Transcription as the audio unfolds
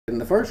And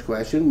the first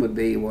question would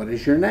be, what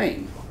is your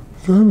name?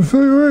 Jim C.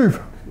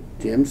 Rieff.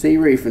 Jim C.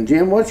 Rieff. And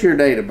Jim, what's your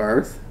date of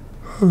birth?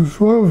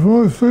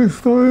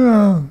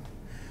 12/26/39.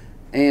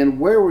 And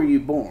where were you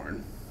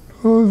born?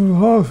 It was a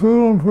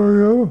hospital in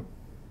Prairie Grove.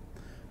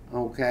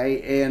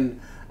 Okay, and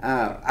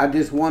I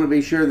just want to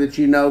be sure that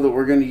you know that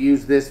we're going to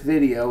use this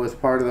video as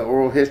part of the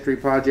oral history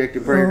project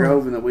in Prairie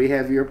Grove and that we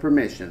have your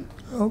permission.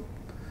 Yep.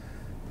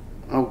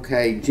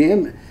 Okay,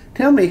 Jim,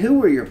 tell me, who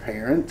were your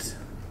parents?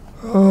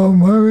 Maybe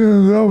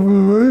in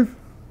Delphine Rieff,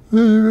 Dee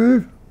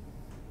Rieff.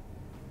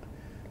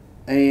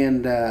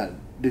 And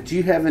did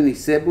you have any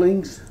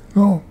siblings?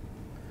 No.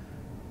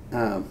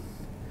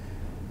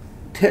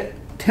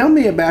 Tell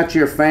me about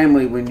your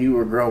family when you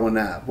were growing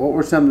up. What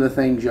were some of the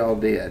things y'all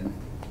did?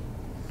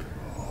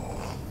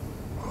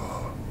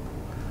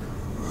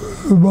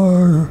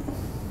 My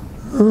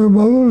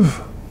grandmothers,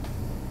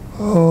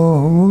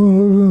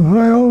 one lived in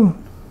town,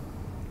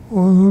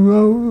 one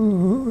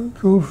lived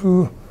out close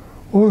to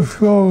what's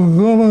called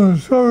Zimmerman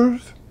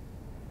Church.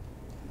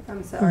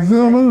 I'm sorry.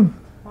 Zimmerman.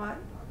 What?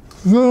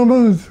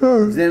 Zimmerman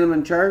Church.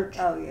 Zinneman Church?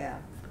 Oh, yeah.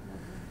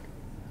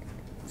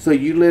 So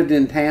you lived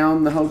in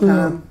town the whole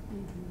time?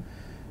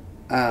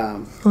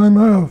 Same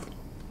house.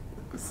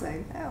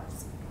 Same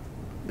house.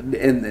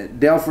 In the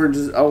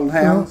Delford's old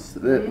house,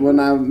 that when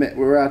I met,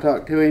 where I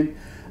talked to him.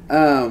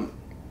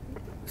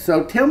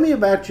 So tell me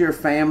about your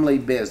family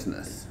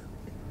business.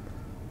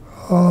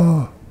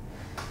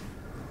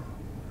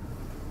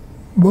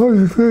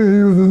 Basically,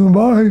 he was in the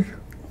bank.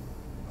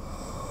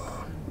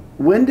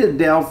 When did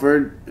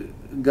Delford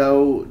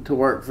go to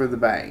work for the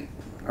bank?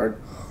 Or I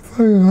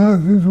think in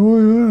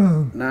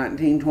 1929.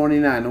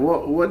 1929.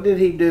 What did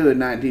he do in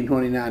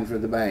 1929 for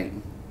the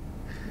bank?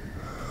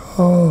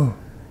 A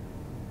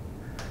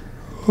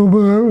little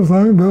bit of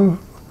everything.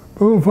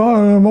 Built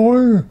fire in the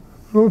morning,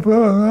 swept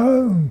out at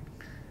night. And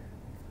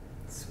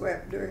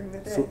Swept during the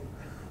day.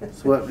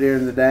 Swept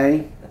during the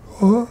day?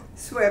 what?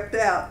 Swept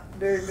out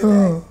during the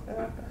day.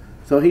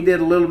 So he did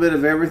a little bit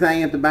of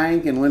everything at the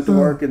bank and went to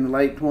work in the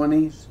late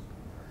 20s?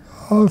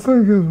 I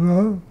think it's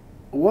right.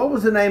 What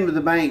was the name of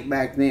the bank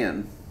back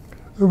then?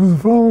 It was a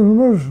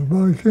Farmers Merchants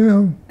by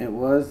Kim. It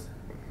was?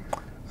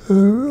 It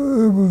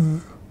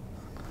was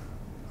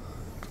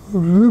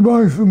two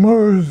banks that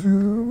merged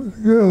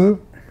together.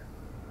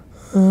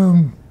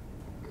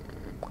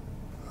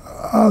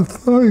 I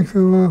think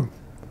the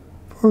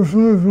First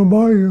National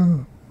Bank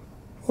and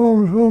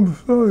Farmers Home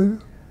State.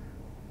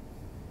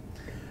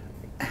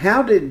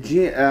 How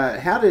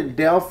did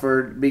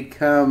Delford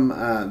become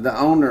the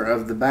owner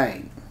of the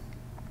bank?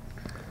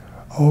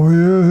 Over the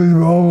years, he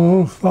bought a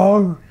little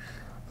stock.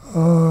 He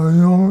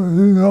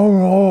didn't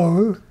own all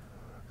of it.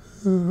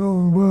 He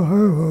owned about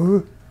half of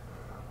it.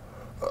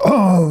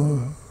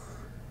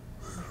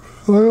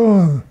 Sale,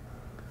 and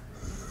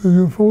he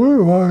could afford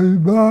it while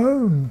he'd buy it.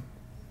 And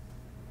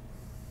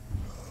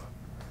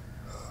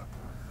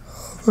I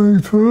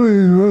think truly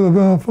he'd rather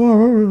been a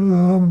farmer than a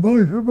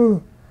banker,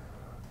 but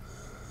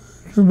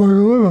he could make a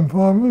living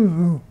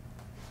farming,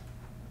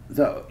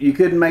 So you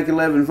couldn't make a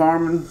living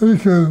farming? so he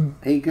couldn't.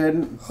 He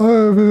couldn't? I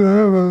didn't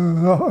have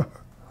a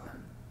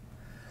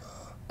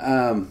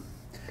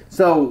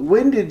So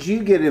when did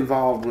you get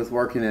involved with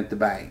working at the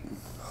bank?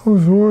 I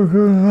was working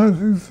in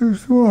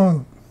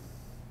 1961.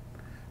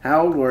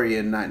 How old were you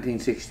in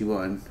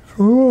 1961?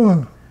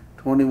 21.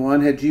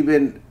 21. Had you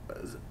been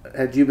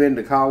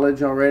to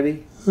college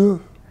already? Yes.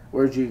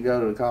 Where'd you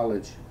go to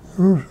college?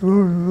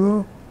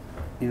 University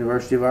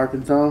University of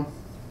Arkansas?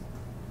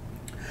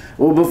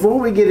 Well, before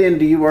we get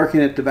into you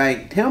working at the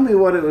bank, tell me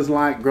what it was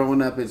like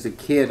growing up as a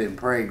kid in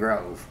Prairie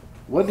Grove.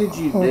 What did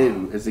you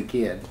do as a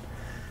kid?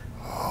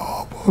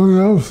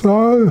 Played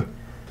outside.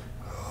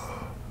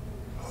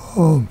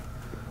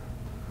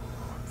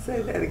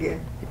 Say that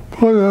again.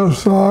 Played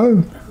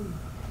outside.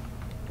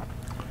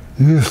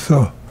 Used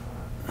to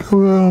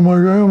go down to my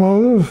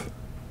grandmother's.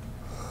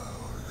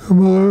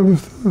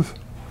 Grandmother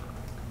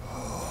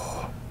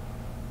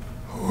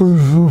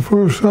was the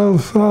first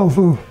house south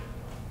of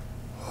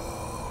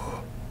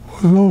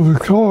was known as the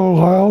Carl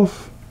House.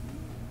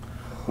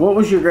 What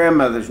was your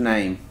grandmother's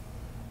name?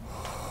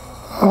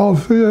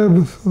 Alfie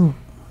Everson.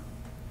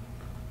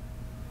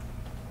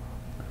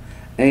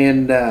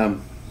 And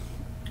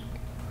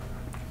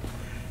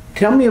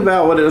tell me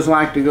about what it was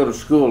like to go to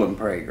school in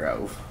Prairie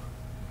Grove.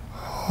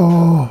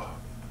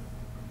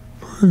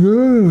 Pretty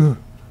good.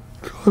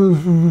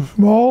 Class was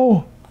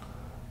small.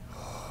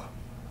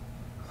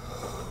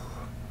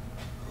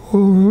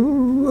 Well, I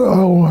don't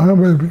know how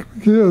many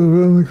kids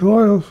were in the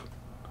class,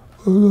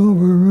 but not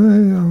very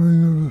many. I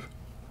mean,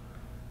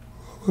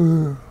 there was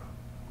a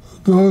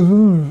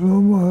dozen or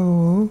something, I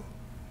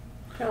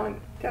don't know.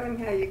 Tell him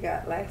how you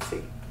got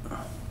Lassie.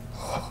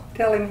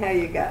 Tell him how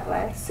you got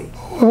Lassie.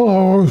 Well,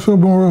 I was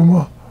somewhere with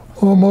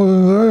my mother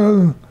and dad,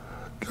 and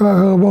the guy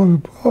had a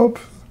bunch of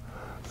pups.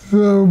 He said,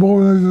 every boy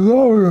needs a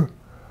dog.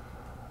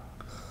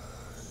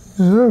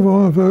 Yeah,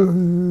 well, if mother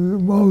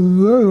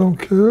and dad don't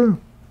care.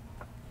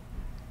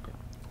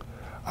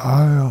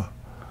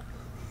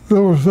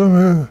 There was some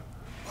here,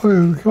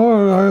 like the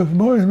car, I had some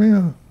money,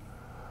 man.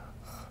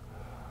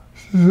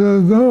 She said,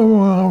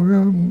 no, I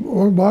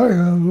went back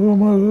and I told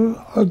him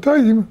I'd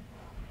take him.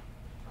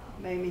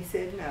 Mamie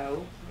said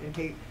no,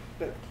 and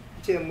but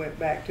Jim went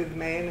back to the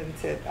man and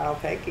said, I'll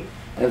take him.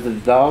 As a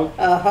dog?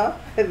 Uh-huh,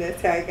 and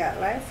that's how he got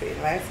Lassie.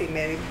 And Lassie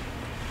met him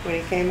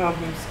when he came home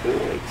from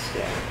school each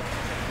day.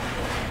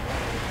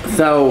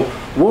 So,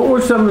 what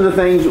were some of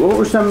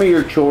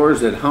your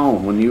chores at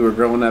home when you were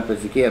growing up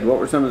as a kid? What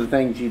were some of the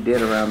things you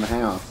did around the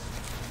house?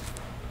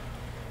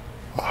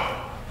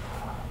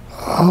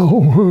 I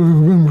don't really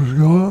remember,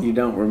 Scott. You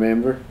don't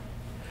remember?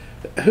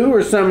 Who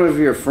were some of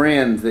your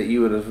friends that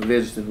you would have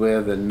visited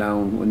with and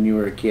known when you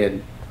were a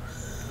kid?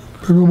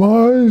 People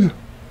my age.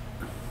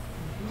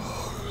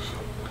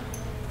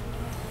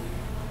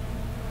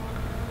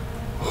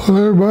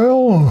 Larry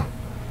Bell and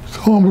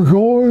Tom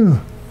McCoy.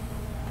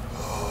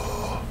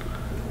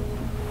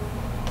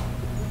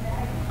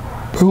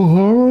 Bill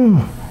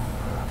Herman.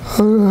 I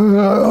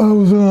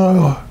was in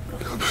a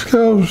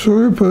Scout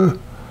troop.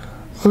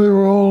 They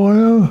were all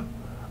in.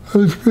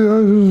 HPS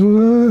was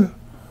in it.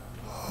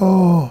 I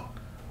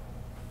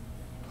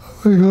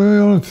think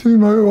Leon, a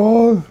teammate,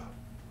 was.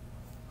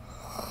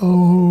 I don't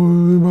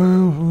know anybody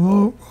else was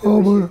not,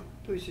 probably.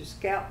 Who was your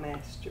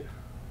scoutmaster?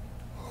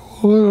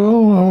 Well, later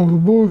on, I was a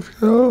Boy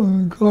Scout,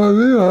 and Clyde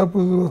Elap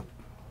was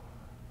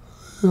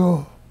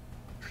the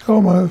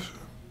scoutmaster.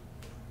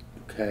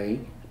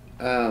 Okay.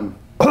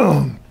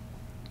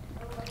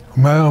 Man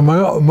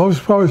of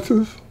most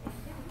places.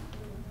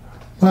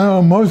 Man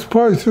of most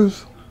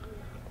places.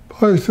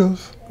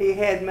 He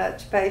had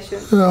much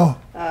patience. Yeah.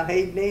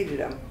 He needed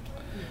them.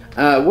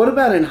 What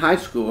about in high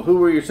school? Who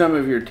were some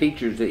of your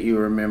teachers that you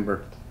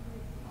remember?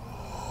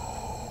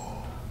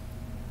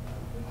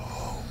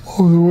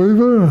 Moses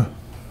Weaver.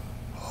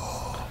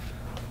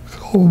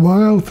 Soul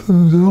Math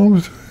and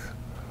Geometry.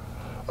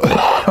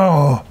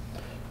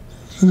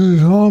 G.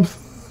 Thompson.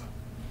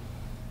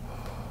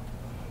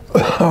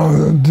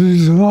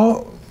 D.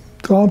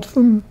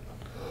 Thompson.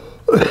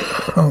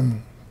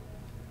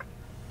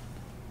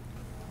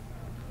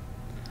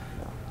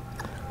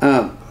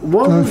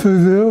 J.C.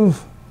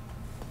 Dills.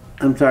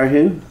 I'm sorry,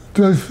 who?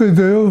 J.C.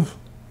 Dills.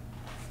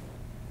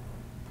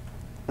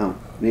 Oh,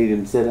 need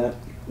him to sit up?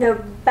 No,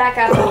 back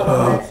up a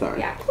little bit. Sorry.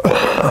 Yeah.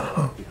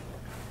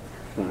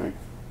 Sorry.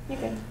 You're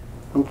good.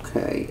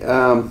 Okay.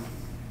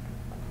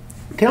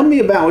 Tell me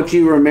about what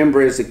you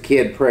remember as a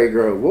kid, Prairie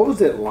Grove. What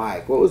was it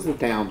like? What was the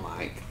town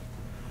like?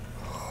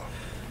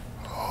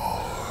 I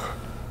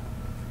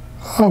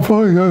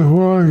think that's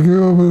where I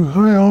grew up as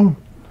town.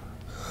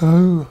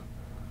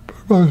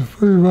 Pretty much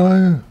free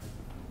reign.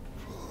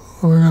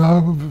 I mean, I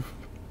was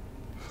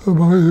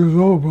 7 years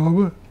old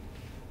probably.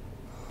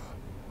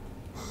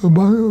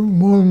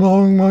 One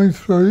long Main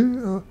Street,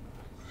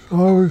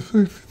 Highway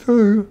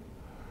 62,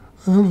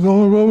 and it was the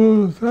only road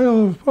in the town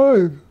that was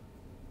paved.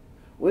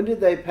 When did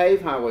they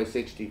pave Highway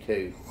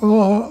 62?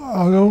 Well,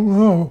 I don't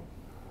know.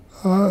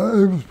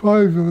 It was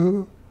paved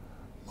with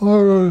my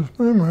earliest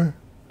memory.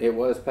 It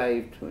was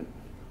paved when?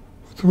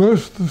 But the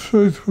rest of the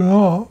streets were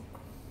not.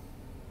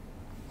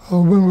 I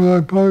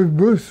remember they paved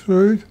Bush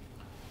Street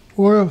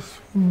west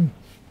from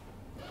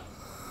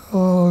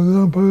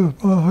down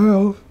past my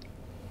house.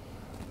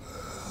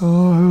 I had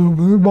a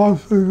blue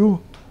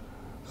bicycle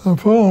and I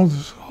found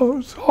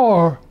a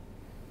car.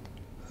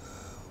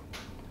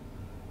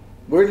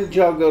 Where did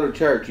y'all go to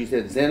church? You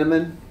said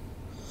Zinneman?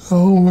 That's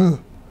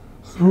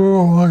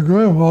where my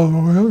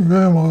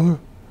grandmother.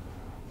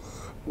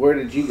 Where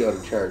did you go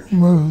to church?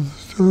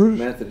 Methodist Church.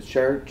 Methodist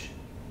Church.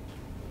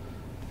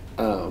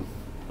 Who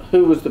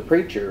was the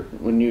preacher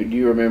when do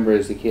you remember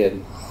as a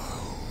kid?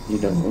 You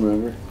don't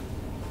remember?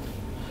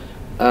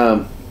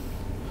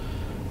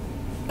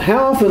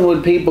 How often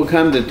would people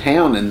come to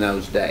town in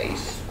those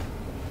days?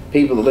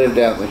 People that lived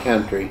out in the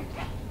country.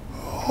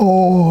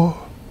 Oh,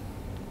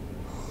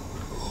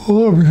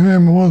 well, it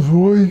became once a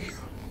week,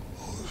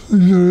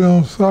 usually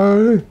on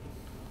Saturday.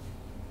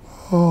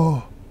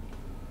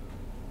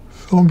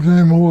 Some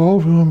came more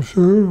often, I'm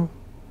sure.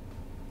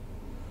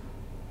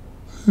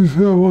 You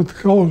have what they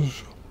call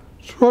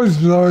Trades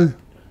Day.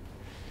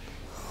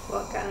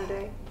 What kind of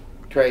day?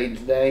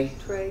 Trades Day.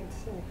 Trades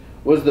day.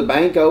 Was the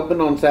bank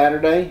open on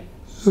Saturday?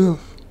 Yes.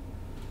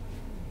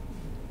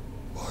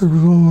 Like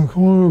was on the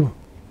corner of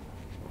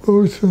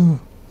Bush and,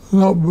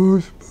 not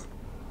Bush,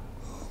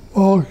 but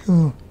Mark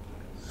and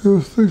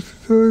US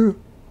 62.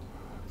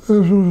 This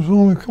was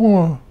on the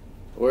corner.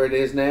 Where it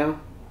is now?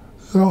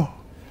 Yeah.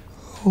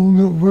 On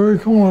the very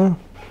corner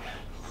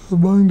was the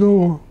main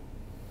door.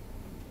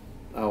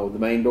 Oh, the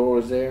main door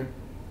was there?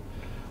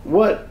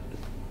 What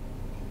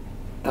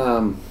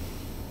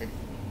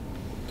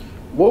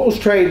was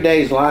trade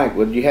days like?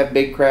 Would you have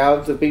big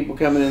crowds of people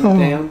coming into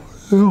town?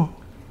 Yeah.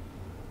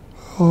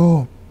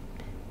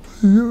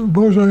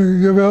 Most I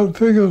could give out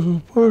tickets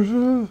with purchases.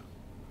 You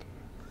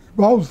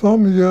bought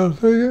something, you got a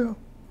ticket.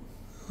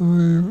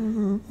 Maybe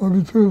 2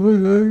 or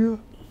 3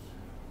 tickets.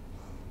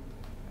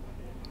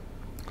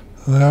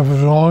 And after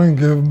so long,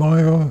 give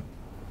money away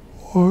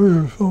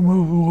or something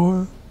else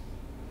away.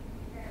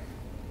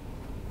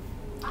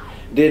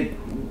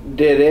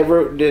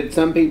 Did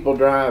some people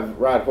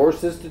ride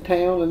horses to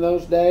town in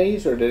those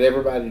days, or did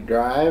everybody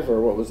drive, or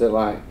what was it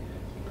like?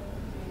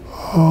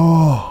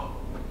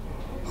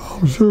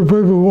 I'm sure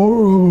people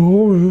won't ride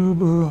horses,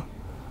 but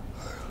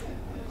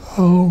I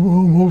don't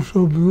know, most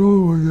of them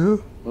drove, I guess.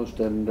 Most of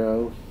them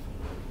drove.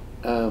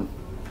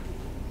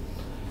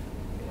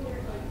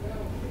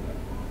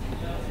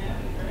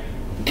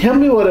 Tell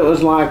me what it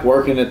was like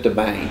working at the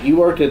bank. You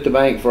worked at the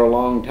bank for a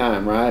long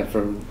time, right?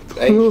 From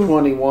age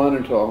 21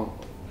 until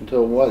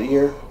what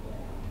year?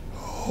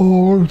 I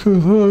worked for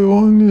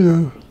 31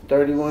 years.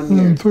 31 And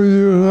years. 3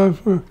 years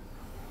after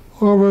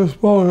Harvest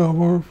Body, I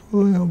worked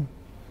for them.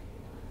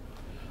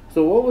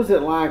 So what was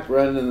it like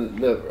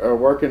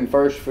working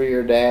first for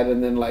your dad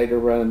and then later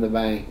running the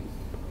bank?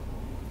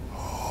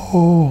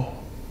 Oh,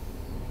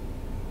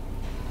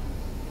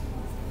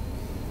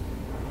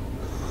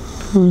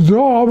 the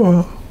job,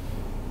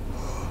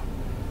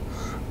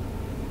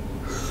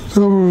 that was a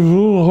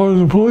little hard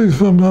to police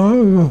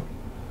sometimes.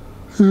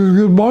 He was a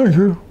good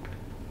biker.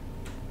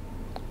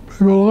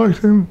 People liked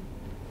him.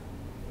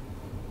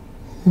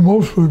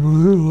 Most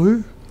people did, at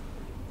least.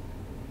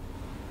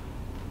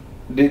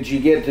 Did you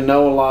get to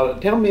know a lot of?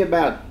 Tell me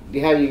about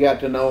how you got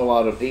to know a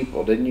lot of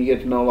people. Didn't you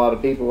get to know a lot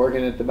of people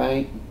working at the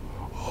bank?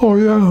 Oh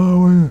yeah, I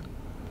mean,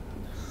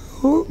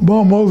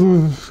 my mother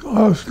was a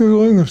high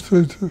school English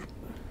teacher.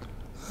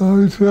 I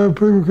used to have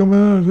people come in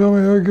and tell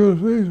me how good a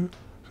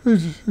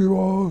teacher she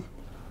was.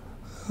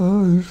 I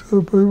used to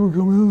have people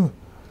come in and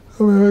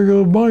tell me how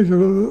good a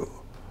banker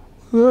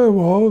that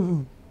was.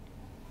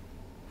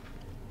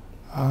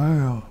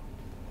 And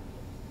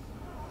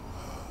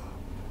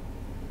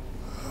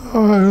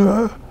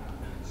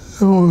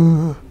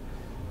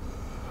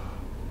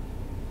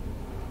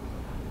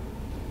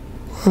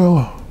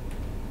well,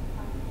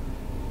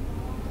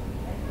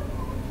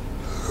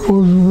 it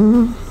was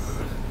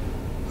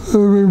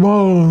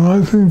remodeled in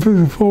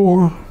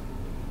 1954.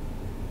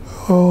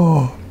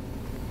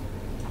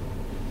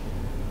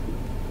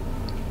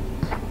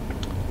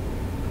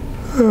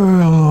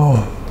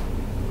 And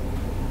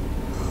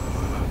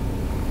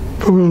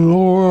put a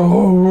door over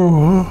a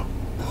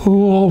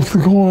little off the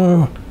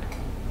corner,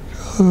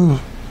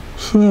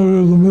 centered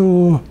in the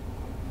middle of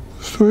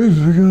the street,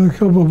 again, a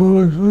couple of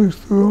buildings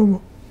next to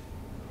them.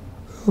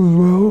 It was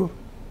about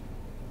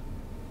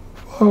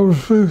 5 or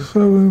 6,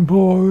 7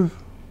 employees.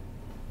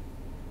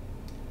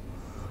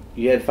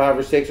 You had 5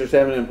 or 6 or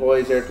 7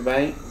 employees there at the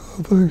bank?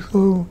 I think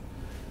so.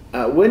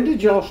 When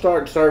did y'all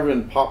start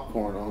serving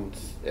popcorn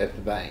at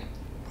the bank?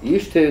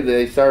 Used to,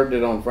 they served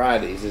it on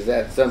Fridays. Is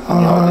that something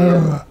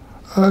y'all did?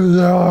 I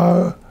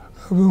have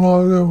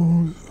no idea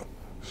when we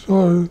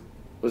started.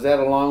 Was that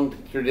a long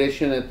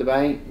tradition at the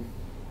bank?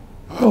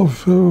 Oh,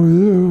 several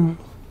years.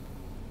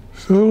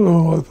 Still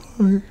don't, I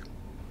think.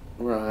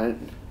 Right.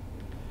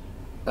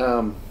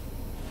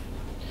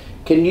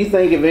 Can you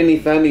think of any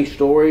funny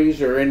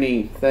stories or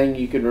anything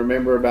you can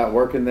remember about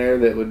working there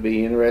that would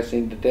be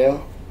interesting to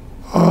tell?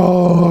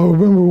 I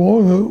remember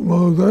one that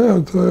my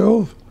dad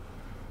tells.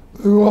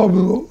 They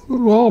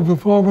robbed the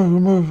Farmers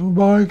Commercial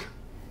Bank,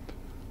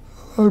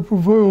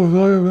 April Fool's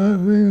Day of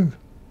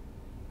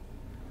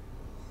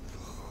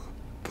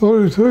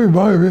 1932,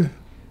 maybe.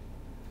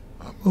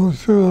 I'm not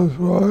sure that's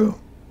right.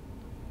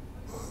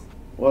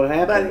 What But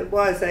happened? it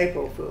was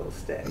April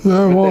Fool's Day.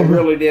 Yeah, But well, they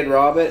really did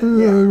rob it? yeah,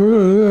 they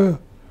really did.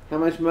 How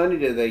much money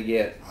did they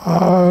get? I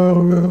have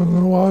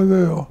no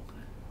idea.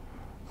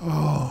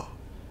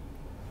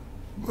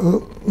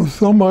 But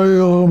somebody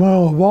let them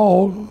out of the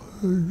vault,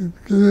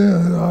 get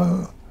in,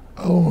 I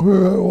don't know who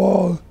that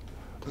was.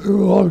 They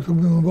locked them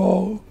in the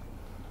vault.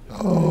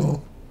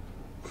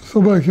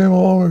 Somebody came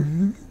along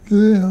and get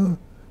in,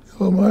 get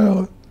them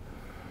out.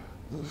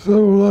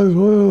 Several days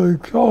later, they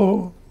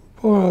caught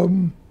part of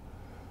them,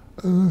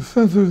 and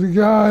since there's a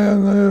guy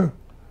in there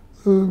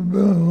that had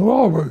been in a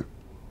robbery.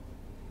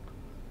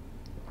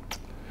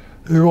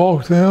 He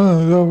walked in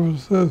and the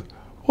officer said,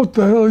 "What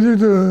the hell are you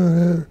doing in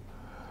here?"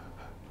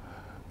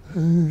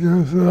 And the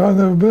guy said, "I've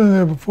never been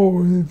here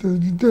before." And he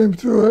said, "You damn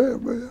sure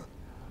have been."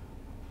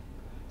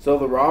 So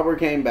the robber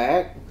came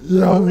back?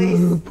 Yeah,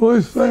 the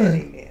police sent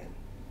thing. him in.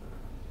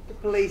 The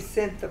police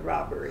sent the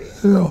robber in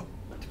Yeah,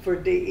 for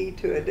DE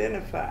to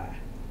identify.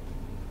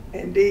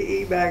 And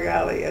DE, by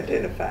golly,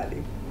 identified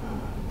him.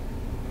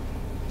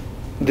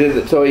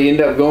 So he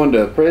ended up going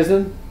to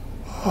prison?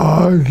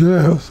 I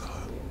guess.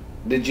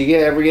 Did you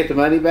ever get the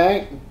money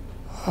back?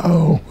 I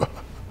don't,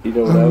 You I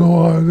don't have know.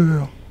 no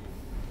idea.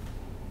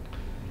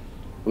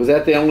 Was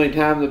that the only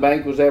time the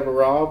bank was ever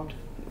robbed?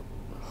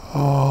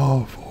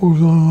 Folks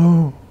don't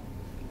know.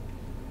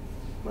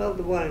 Well,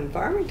 the one in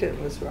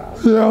Farmington was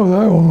robbed. Yeah,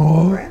 that one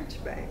was.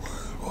 Branch Bank.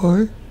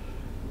 Right?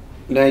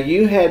 Now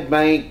you had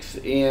banks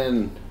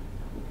in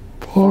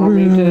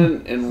Farmington.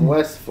 Farmington and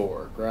West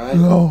Fork, right?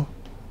 No,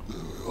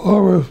 I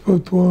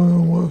respect the one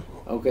in West.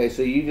 Okay,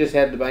 so you just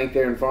had the bank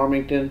there in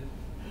Farmington.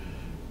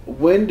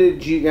 When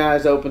did you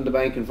guys open the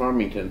bank in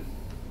Farmington?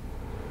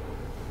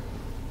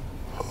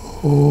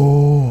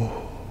 Oh,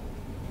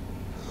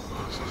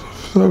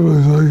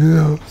 70s,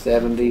 I guess.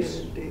 70s.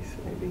 70s,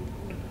 maybe.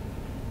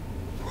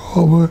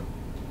 probably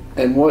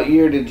And what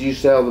year did you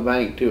sell the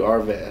bank to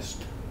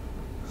Arvest?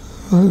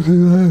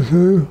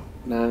 1992.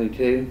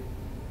 92.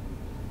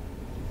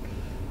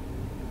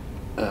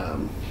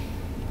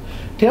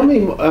 Tell me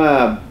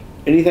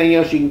anything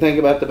else you can think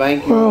about the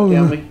bank you want to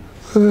tell me?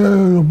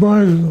 The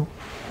bank in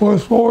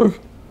West Fork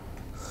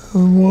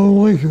and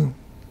one Lincoln.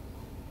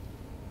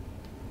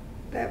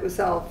 That was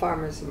all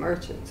farmers and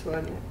merchants,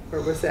 wasn't it?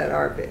 Or was that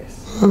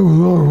Arvest? That was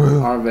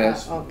Arvest.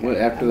 Arvest. Oh, okay.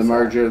 After the I'm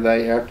sorry. merger,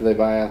 after they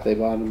buy out, they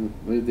bought them,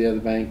 moved the other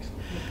banks.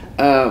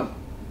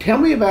 Tell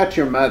me about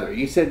your mother.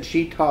 You said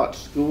she taught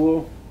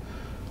school,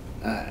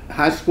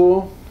 high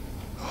school.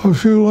 Oh,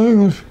 she was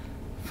English.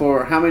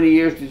 For how many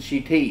years did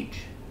she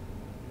teach?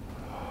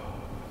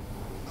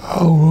 I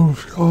don't know,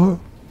 Scott.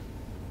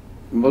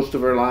 Most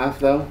of her life,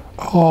 though.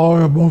 Oh,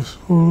 yeah, most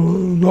of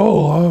the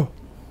adult life.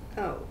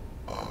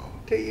 Oh,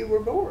 till you were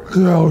born.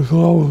 Yeah,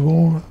 until I was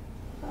born.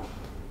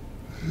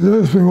 She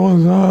asked me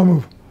one time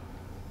if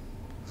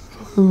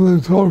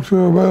they talked to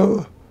her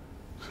about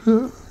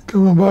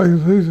coming back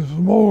and teaching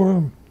some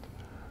more.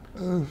 And I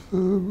said,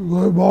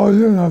 like, boy,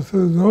 yeah. And I said,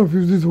 no, if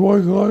you just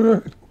wait till I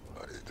graduate.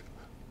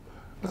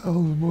 I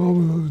was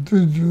probably a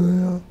teacher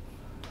then.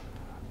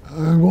 I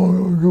didn't want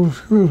to go to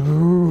school to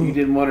her. You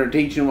didn't want her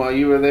teaching while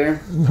you were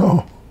there?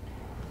 No.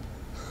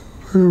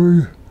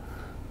 Maybe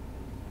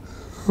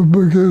a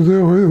big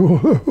deal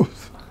with it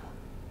was.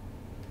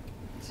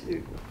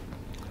 Shoot.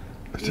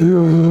 She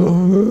was a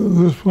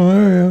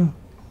disciplinarian.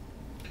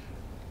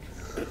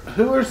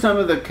 Who are some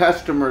of the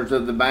customers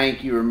of the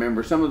bank you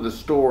remember? Some of the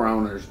store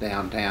owners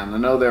downtown. I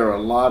know there were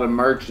a lot of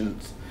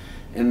merchants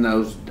in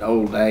those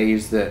old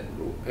days that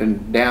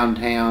in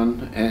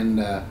downtown.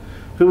 And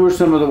who were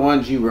some of the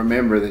ones you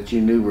remember that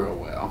you knew real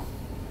well?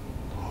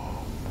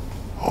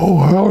 Oh,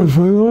 Howard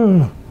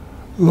Field,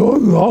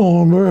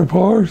 the Mary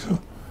Parks,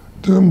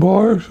 Jim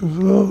Parks,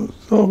 the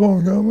cell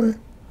phone company.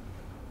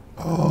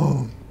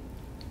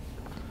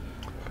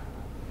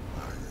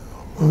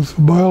 That's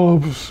the Battle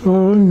of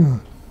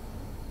Sterling.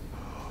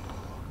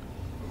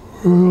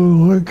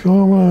 Lake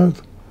Carmine,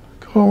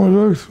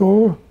 Carmine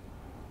store.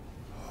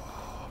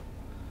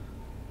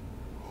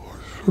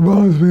 Which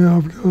reminds me,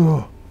 I've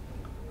got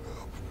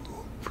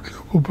a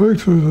couple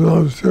pictures that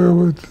I'll share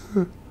with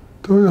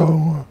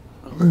y'all.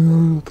 I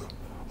mean, at the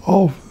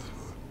office.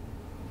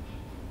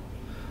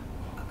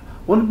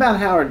 What about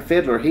Howard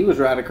Fiddler? He was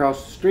right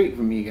across the street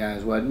from you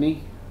guys, wasn't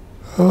he?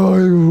 He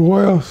was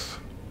west.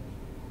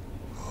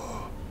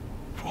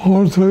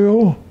 Florence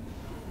Hill,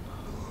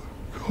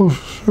 across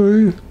the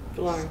street.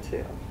 Florence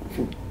Hill.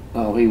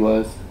 Oh, he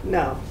was?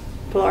 No,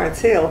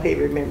 Florence Hill, he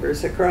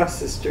remembers, across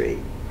the street.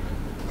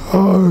 She had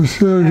a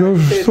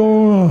grocery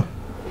store,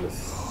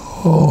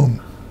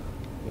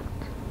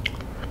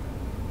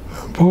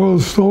 part of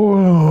the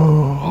store, a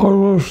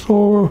hardware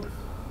store,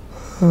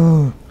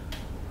 some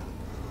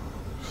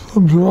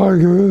dry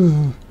goods,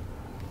 and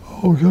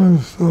all kinds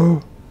of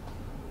stuff.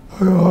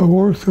 I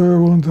worked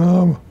there one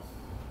time,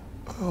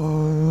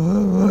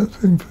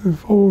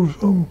 1954,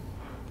 some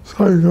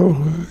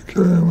psychos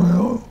came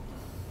out.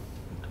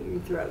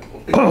 You throw.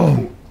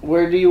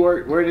 Where do you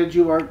work? Where did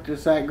you work to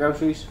Sack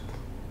Groceries?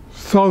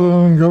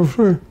 Southern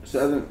Grocery,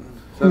 Southern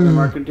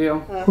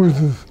Mercantile? which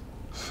is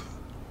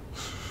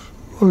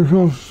right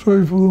across the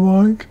street from the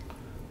bank.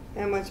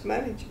 How much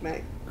money did you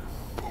make?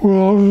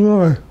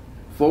 $4 a day.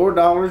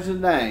 $4 a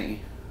day.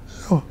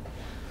 Yeah.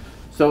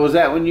 So was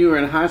that when you were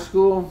in high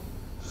school?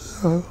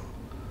 Yeah.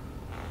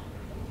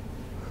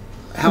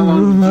 How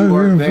long did you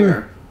work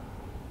there?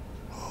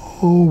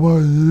 Oh,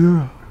 about a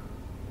year.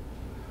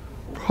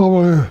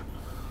 Probably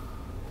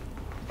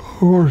I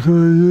worked there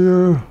a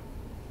year.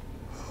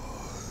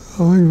 I think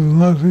it was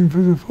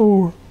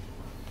 1954.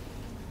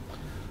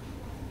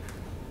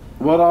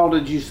 What all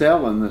did you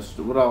sell in this?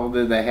 What all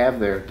did they have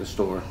there at the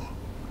store?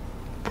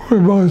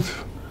 Pretty much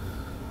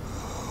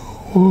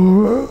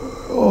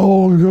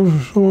all the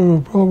grocery stores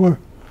are probably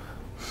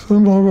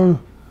similar,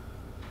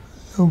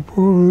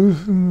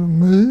 produce and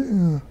meat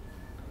and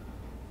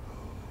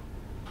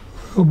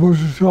a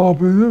butcher shop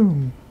in it.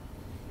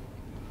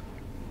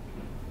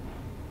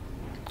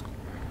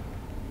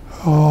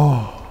 Can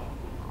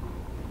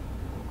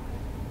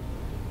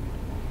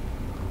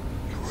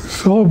we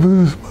stop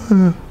this,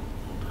 man?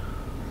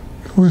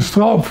 Can we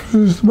stop for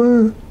this,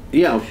 man?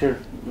 Yeah, sure.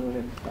 Go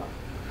ahead and stop.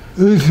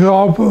 Each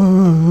shop,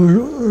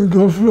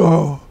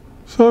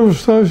 service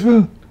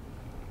station,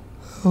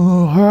 a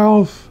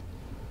house,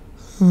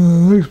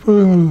 and the next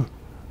building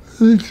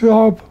was each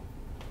shop.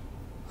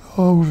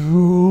 Was a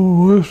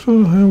little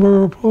restaurant,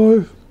 hamburger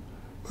place.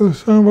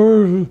 Best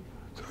hamburgers in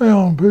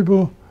town.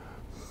 People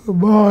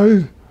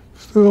buy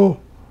still.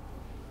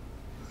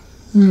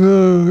 You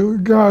had a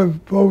guy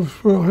that posts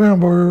for a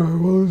hamburger. It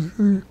was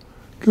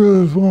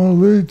good as one of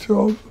the lead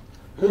shops.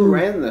 Who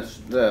ran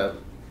the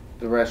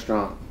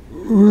restaurant?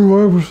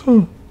 Rube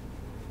Epperson.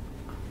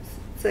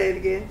 Say it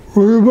again.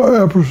 Rube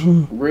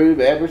Epperson. Rube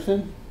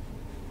Epperson?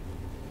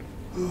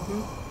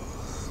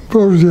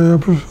 Percy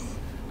Epperson.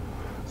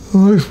 The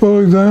next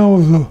building down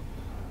was the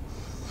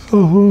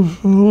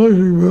Southwestern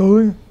Electric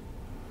Building.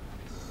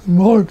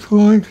 Mark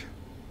Link.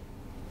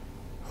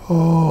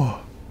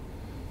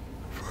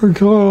 Frank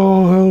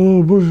Carlisle had a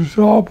little butcher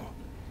shop.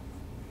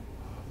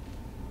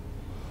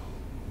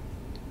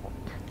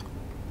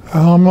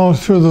 And I'm not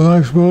sure the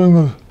next building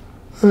was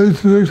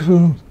 86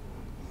 and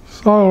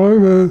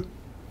Siley,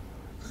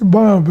 but it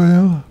might have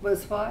been.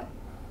 Was what?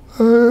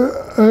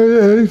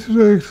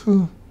 86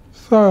 and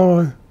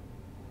Siley,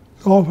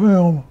 off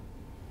him.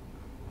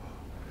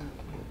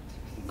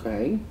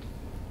 Okay.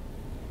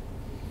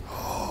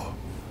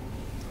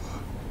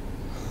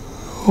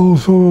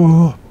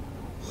 Also,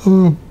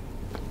 a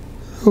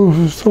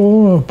grocery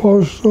store, a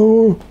post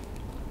store,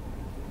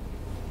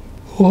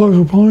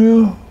 electric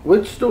plant.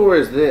 Which store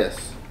is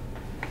this?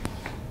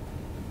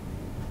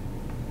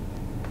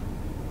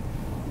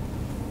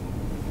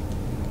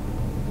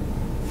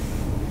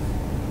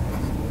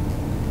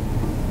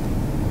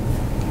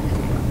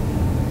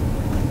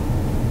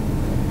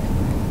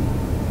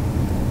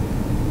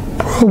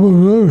 Probably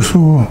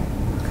drugstore.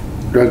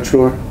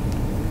 Drugstore?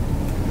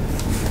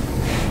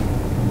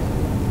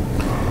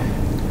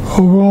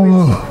 Over on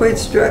the,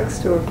 Which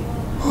drugstore?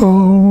 I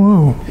don't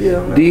know. You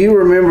don't know? Do you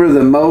remember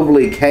the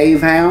Mobley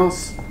Cave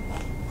House?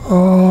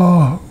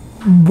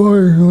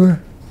 Vaguely.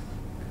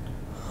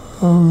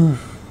 I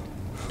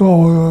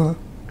saw that.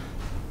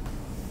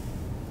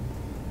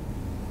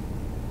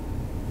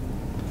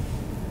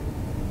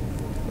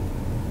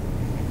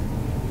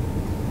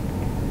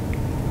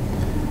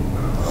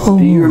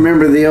 Do you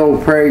remember the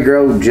old Prairie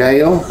Grove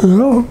jail?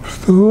 Yeah,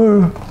 still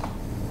there.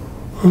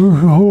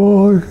 Looks a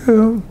whole lot like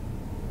him.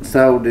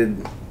 So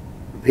did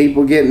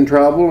people get in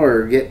trouble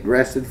or get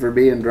arrested for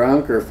being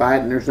drunk or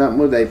fighting or something?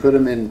 Would they put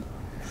them in?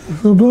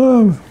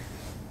 Sometimes.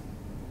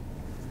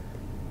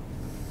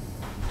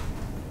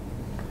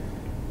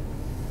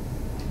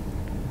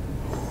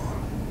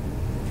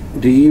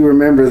 Do you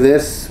remember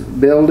this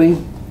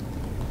building?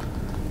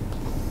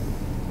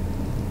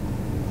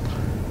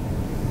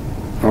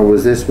 Or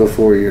was this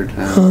before your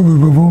time? That was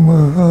before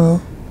my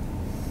time.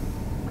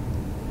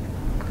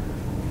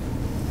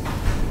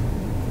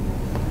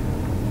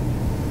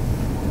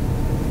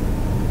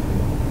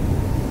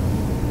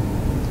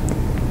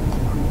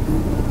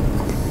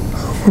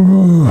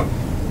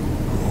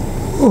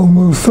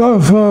 On the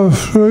south side of the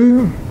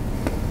street,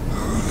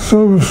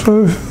 service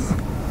station,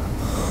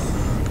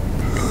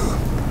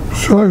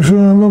 Traction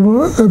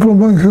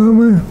Implement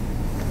Company,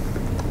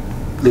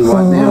 Do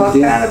what now? What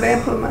Jim? kind of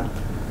implement?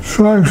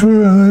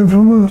 Traction and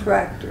Implement.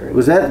 Tractor.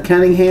 Was that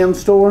Cunningham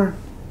store?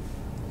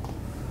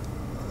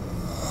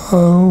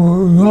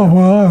 Not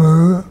when I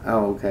knew it.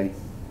 Oh, okay.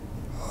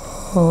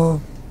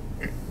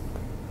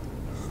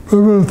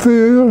 River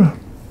Theater,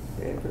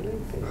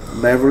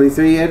 Beverly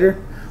Theater?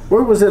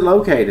 Where was it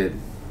located?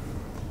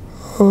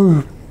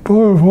 was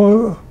part of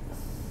what,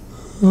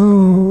 Days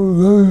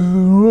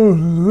and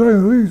Roses, the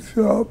lead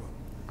shop.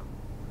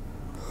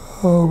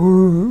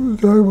 Where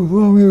Jack was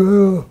telling me they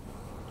had a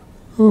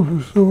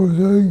grocery store, Jack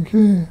and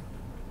King.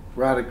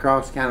 Right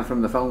across kind of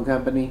from the phone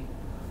company?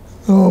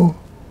 No,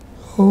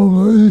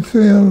 on the east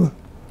end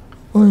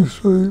of Main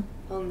Street,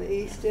 On the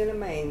east end of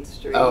Main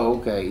Street. Oh,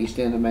 okay. East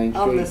end of Main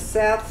On the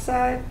Street? south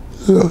side,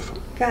 yes.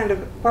 kind of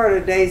part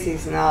of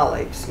Daisy's and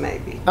Olives,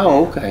 maybe.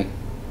 Oh, okay.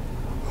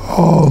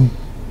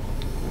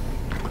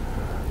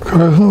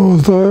 Crescent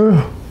was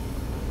there,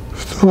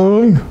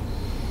 Sterling,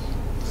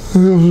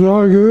 Neil's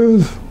Dry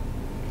Goods,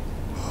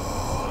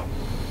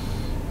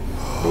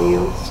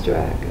 Neil's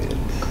Dry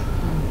Goods.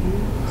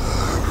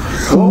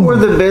 What were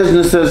the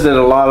businesses that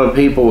a lot of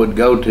people would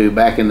go to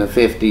back in the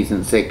 50s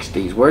and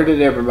 60s? Where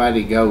did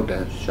everybody go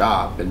to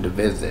shop and to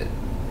visit?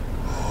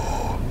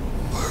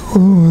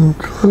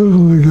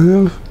 Crescent, I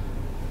guess.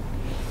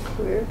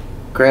 Where?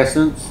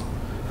 Crescents?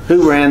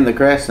 Who ran the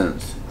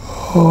Crescents?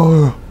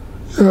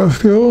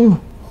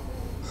 Skeleton,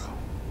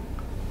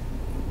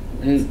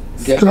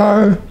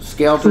 Sky,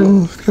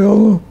 Skelton?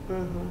 Skeleton,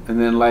 And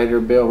then later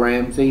Bill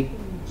Ramsey?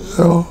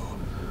 yeah.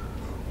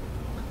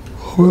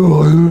 A bit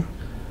later.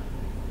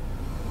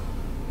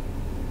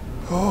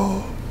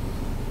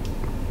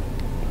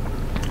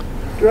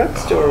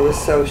 Drugstore was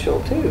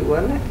social too,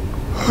 wasn't it?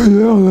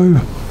 Yeah,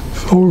 they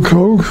sold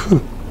Cokes,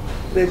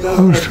 They both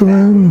Ice had cream.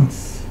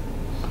 fountains.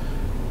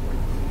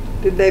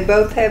 Did they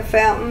both have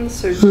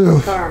fountains or just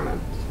Yes. Carmen?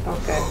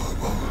 Okay.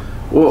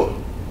 Well,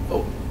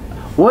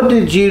 what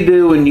did you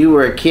do when you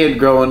were a kid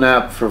growing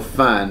up for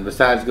fun,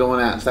 besides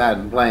going outside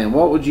and playing?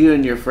 What would you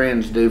and your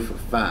friends do for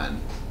fun?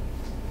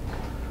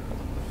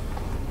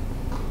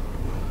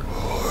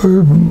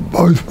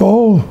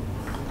 baseball,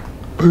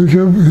 pick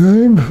up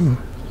games,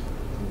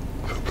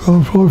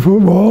 sometimes play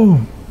football.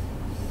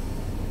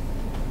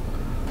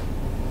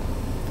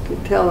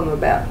 Could tell them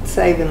about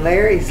saving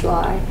Larry's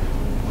life.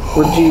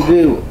 What'd you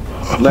do?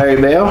 Larry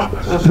Bell?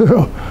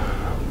 Yeah,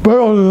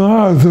 Bell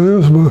denied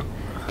this, but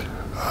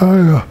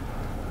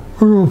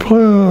we were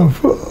playing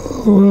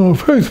in a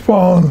fish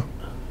pond,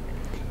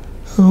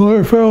 and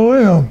Larry fell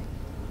in.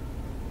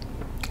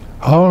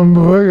 I wasn't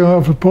big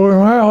enough to pull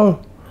him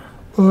out,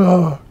 but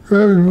I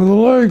grabbed him by the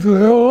legs and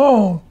held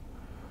on.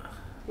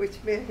 Which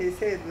meant his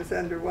head was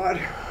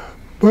underwater.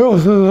 Bill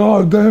says a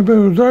lot of damn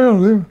people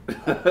drowned him.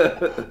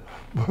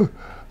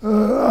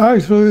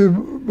 Actually,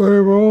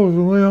 Prairie Grove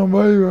and Leon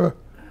Bay were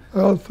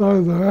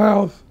outside the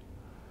house,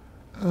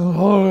 and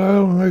hollered at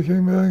them, they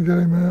came in and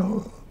came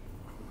out.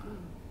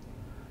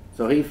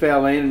 So he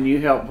fell in and you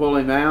helped pull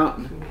him out?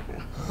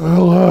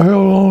 Well, I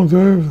held on to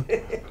him.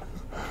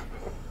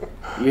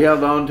 You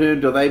held on to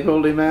him till they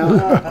pulled him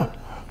out?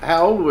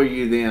 How old were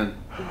you then?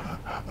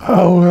 I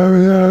don't have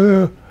any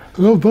idea.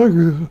 I don't think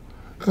we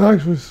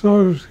actually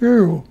started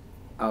school.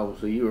 Oh,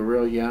 so you were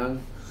real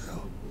young?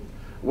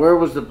 Where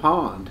was the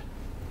pond?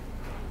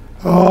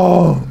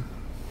 Up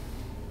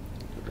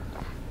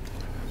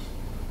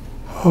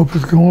the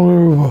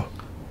corner of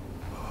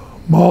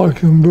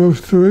Mark and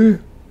Bush Tree,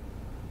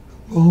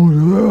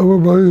 belonged to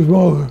everybody's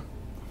mother.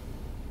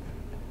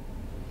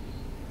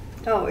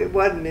 Oh, it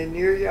wasn't in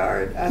your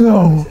yard?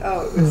 No. It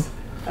was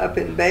up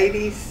in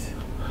Beatty's?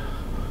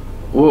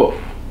 Well,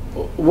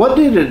 what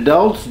did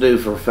adults do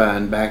for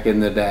fun back in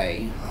the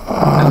day?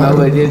 I know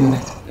they didn't.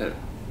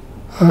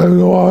 I have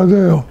no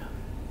idea.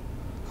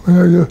 We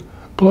had to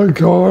play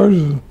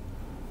cards.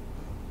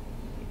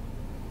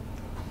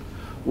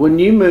 When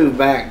you moved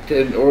back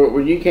to, or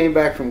when you came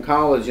back from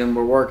college and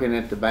were working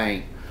at the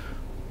bank,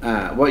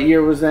 what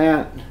year was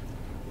that?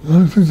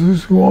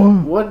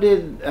 1961. What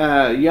did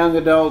young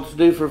adults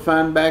do for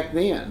fun back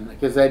then?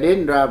 Because they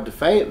didn't drive to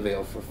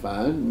Fayetteville for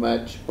fun,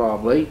 much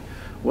probably.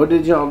 What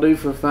did y'all do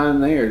for fun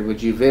there?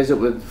 Would you visit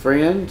with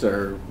friends,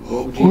 or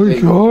what would you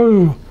Play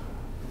do?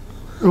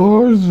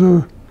 cards,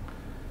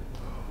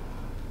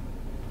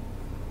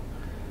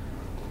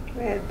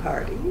 We had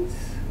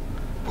parties.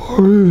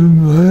 parties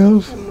in the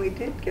house. And we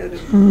did go to I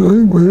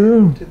think we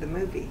had. the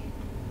movie.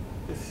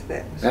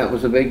 That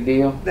was a big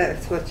deal.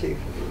 That's what it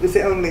was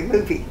the only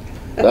movie.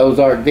 The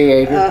Ozark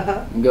Theater.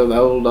 Uh-huh. You go to the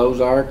old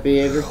Ozark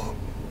Theater.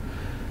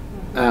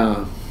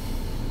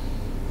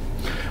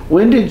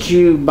 When did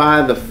you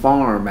buy the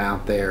farm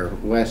out there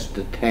west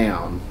of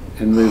town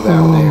and move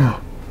out there?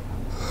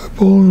 I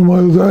belonged to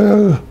my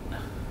dad.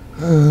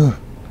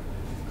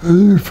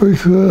 He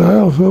fixed that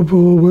house up a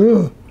little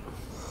bit.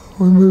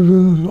 We moved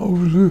in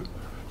over to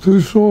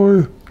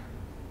two-story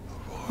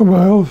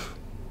farmhouse.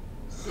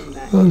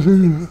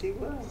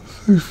 1961.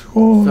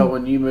 1961. So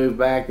when you moved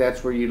back,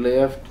 that's where you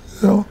lived?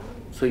 Yeah.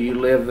 So you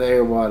lived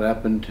there, what,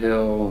 up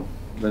until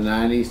the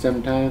 90s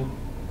sometime?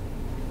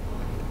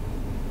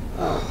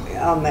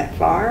 On that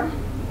farm?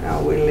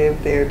 We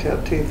lived there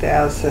till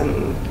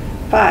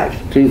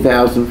 2005.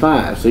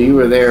 2005. So you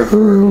were there We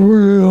for... didn't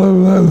live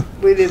in that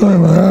We didn't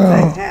same live in the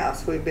same house.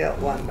 house. We built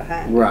one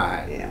behind.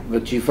 Right. Yeah.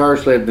 But you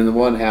first lived in the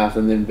one house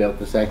and then built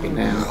the second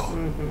house.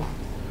 Mm-hmm.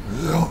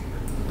 Yeah.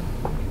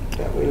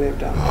 But we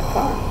lived on that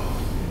farm.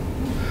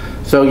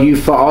 So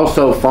you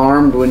also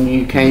farmed when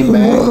you came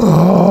back?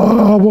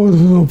 I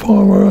wasn't a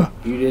farmer.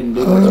 You didn't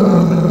do much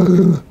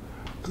farming?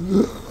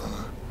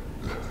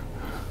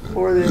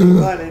 More than he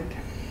wanted.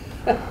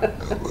 Yeah,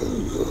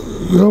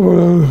 but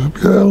I was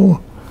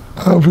cattle. I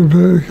have to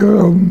take care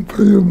of them, feed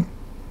them.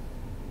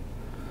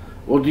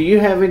 Well, do you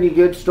have any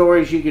good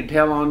stories you could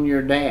tell on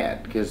your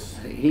dad? Because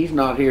he's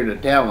not here to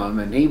tell them,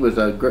 and he was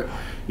a great...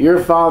 Your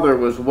father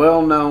was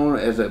well known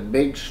as a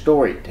big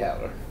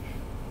storyteller.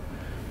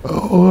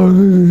 Oh, I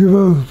need to give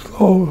us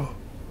all.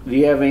 Do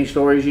you have any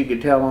stories you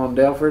could tell on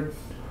Delford?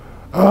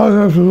 I'd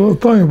have to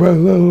think about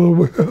that a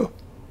little bit.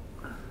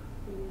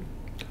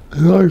 He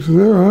likes to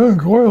there, I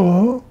ain't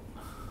quail,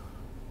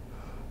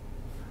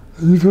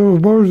 huh? He told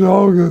his bird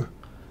dog that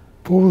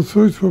before the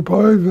streets were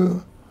paved,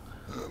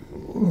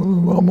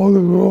 my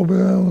mother would all be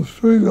down the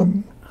street.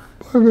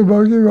 Maybe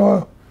about you,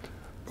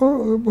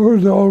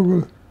 bird dog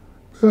would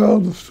be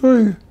out the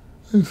street.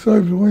 He'd stay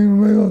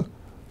between me and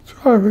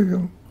traffic.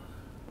 And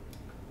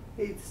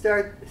He'd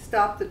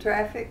stop the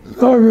traffic? not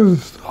going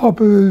to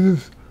stop it, he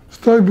just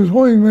stayed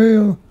between me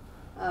and,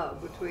 Oh,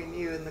 between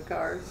you and the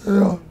cars?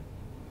 yeah.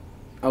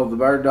 Oh, the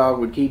bird dog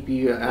would keep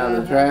you out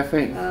of the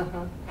traffic?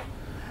 Uh-huh.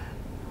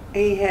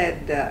 He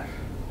had,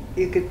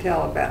 you could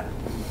tell about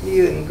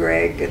you and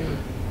Greg and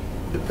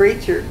the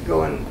preacher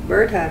going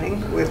bird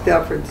hunting with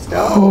Delford's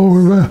dogs. Oh,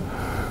 we met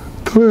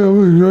three of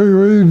us, Greg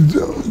Reed,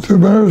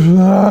 Jim Rieff,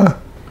 and I,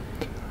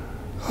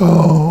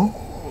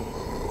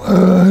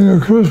 in a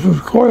Christmas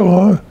quail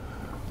hunt.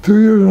 2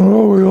 years in a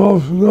row, we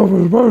lost the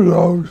Delford's bird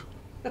dogs.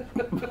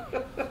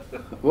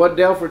 What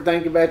did Delford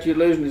think about you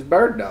losing his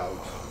bird dogs?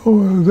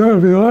 Oh,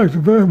 that'd be like the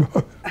bed,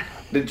 but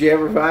Did you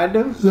ever find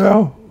them?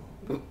 yeah.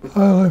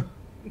 I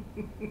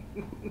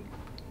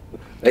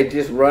They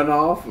just run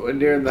off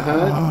during the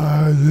hunt?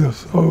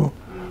 just so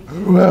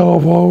ran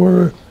off while we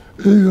were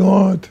eating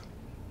lunch.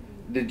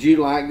 Did you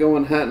like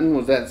going hunting?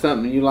 Was that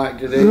something you liked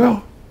to do?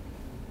 Yeah.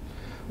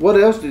 What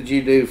else did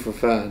you do for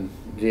fun,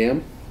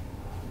 Jim?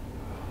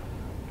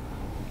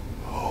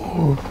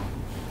 Oh,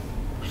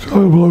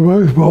 started to play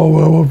baseball,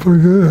 but I wasn't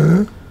pretty good at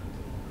it.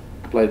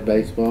 Played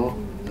baseball?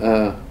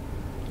 The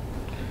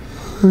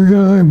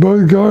guy named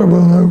Bud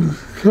Garvin, that was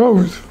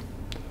coach,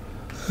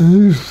 and he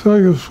used to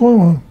take us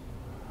swimming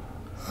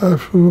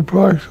after the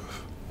practice.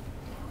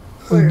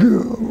 Where?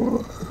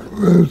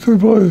 We had two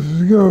places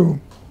to go.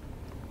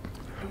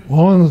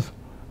 one's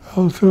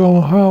out there on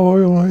the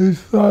highway on the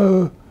east side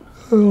of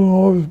the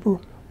Illinois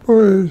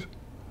Bridge.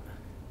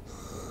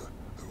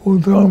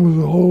 One time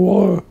was a whole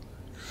water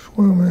you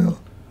swim in.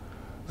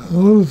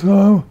 Another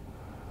time,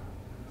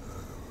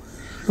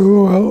 you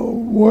go out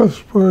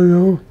west Prairie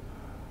Grove,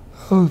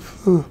 out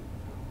to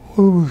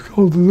what was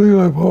called the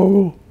delay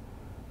pole.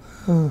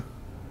 And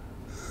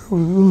it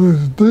was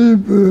as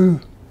deep as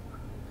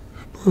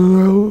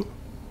spread out.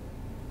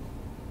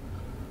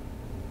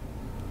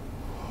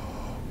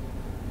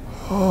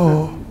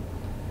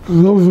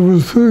 Those were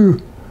the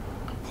two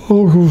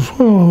local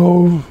swimming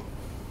holes.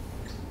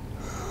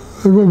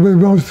 They wouldn't be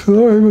much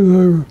today, but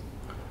you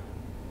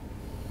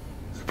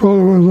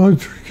probably wouldn't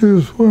let your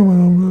kids swimming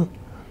in them.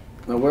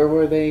 Now, where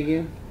were they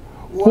again?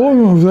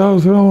 One was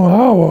out there on the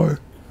highway.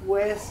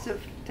 West of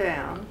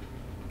town.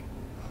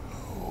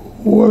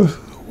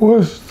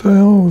 West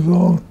town was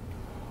on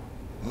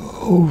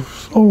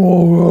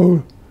Stonewall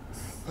Road.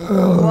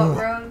 What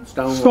road?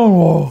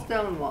 Stonewall.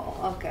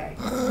 Stonewall, okay.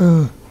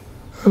 And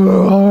an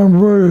iron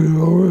bridge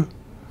over it.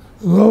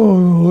 Another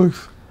one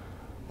looks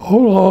a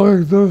whole lot like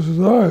it does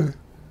today.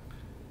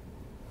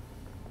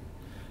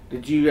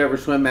 Did you ever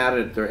swim out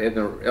at the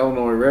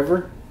Illinois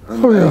River?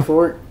 On Oh, yeah.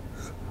 Mayfort?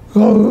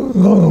 Not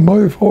the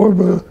Mayfort,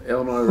 but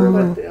Illinois But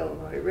River? the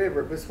Illinois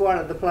River was one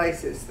of the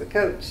places the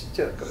coach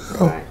took us,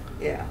 right?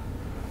 Yeah.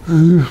 they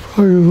used to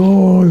play with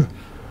all the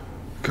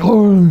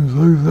cars and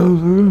things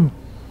out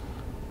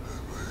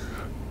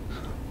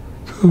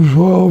there.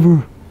 12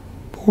 or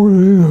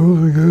 14 of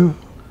us, I guess.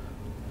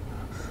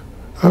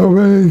 How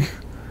many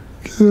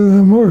kids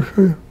in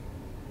Mercy?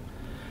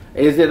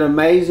 Is it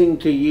amazing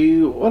to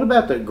you? What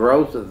about the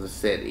growth of the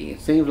city? It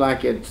seems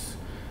like it's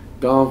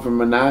gone from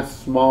a nice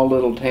small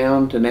little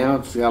town to now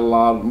it's got a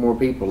lot more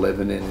people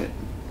living in it.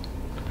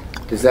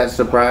 Does that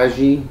surprise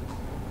you?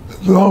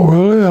 Not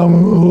really. I'm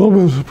a little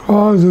bit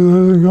surprised it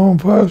hasn't gone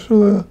faster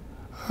than it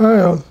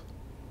has.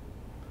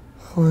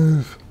 I mean,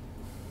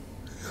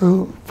 it's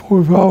got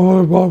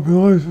 4,500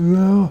 population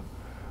now.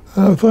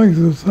 And I think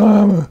at the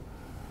time it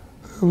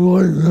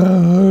was like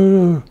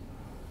 900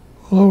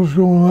 when I was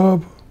growing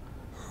up,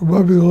 or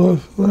maybe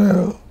less than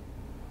that.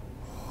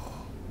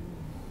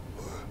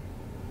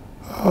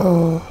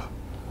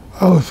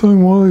 I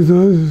think one of these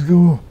days it's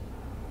going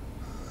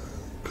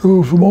to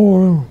go some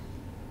more.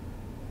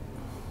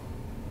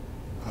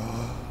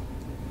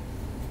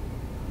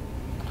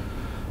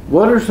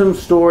 What are some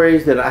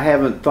stories that I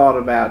haven't thought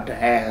about to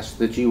ask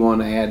that you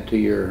want to add to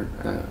your,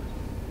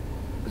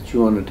 that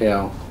you want to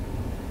tell?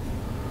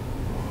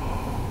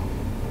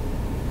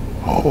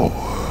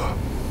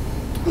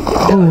 You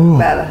could tell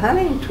about a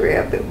hunting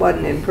trip. It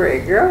wasn't in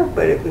Prairie Grove,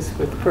 but it was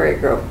with Prairie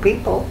Grove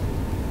people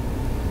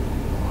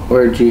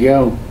Where'd you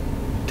go?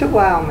 to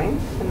Wyoming.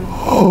 And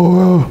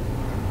Oh,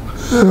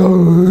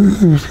 yeah,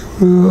 he used to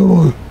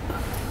go with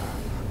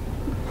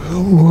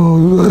some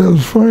of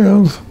Dad's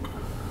friends.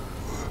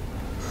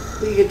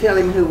 you could tell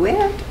him who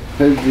went.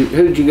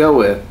 Who'd you go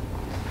with?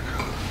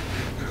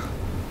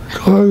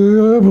 Clyde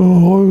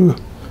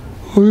Evans,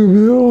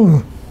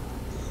 Louisville,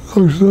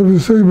 and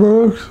W.C.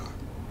 Brooks,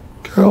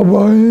 Cal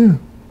Bain,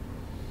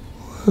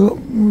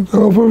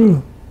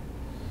 Delford.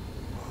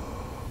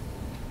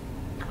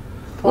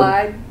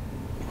 Clyde?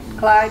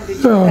 Clyde, did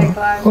you Yeah, say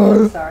Clyde?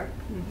 Clyde. I'm sorry.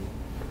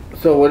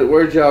 So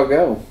where'd y'all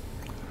go?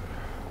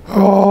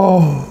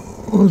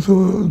 Went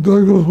to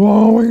Douglas,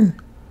 Wyoming,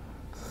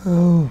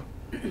 and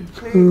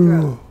Prairie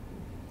Grove.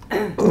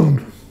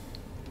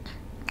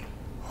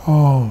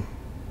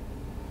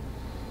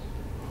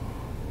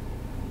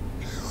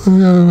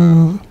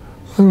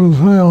 There was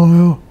town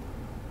now,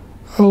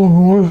 out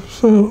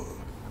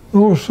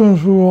north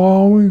central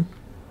Wyoming,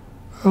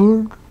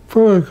 out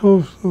very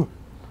close to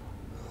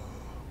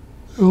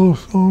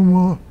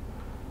Yellowstone,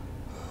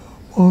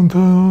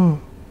 Montana.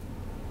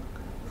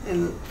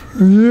 And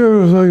For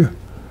years, I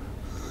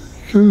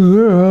couldn't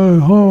get out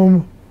at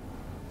home.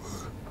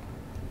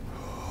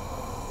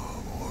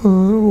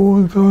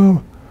 One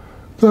time,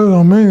 that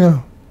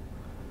Amina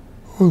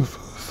was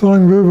the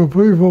same group of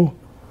people,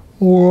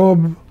 more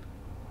of them.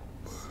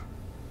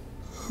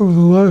 That was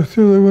the last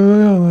year they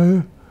went down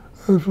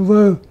there. After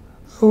that,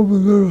 they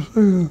opened their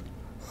season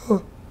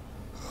up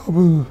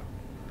in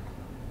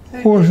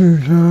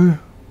Washington County.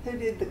 who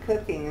did the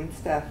cooking and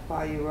stuff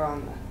while you were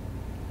on the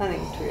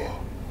hunting trip?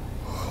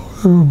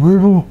 There were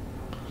people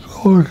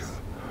like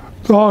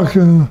Doc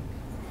and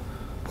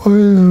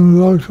Payne and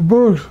Dr.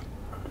 Brooks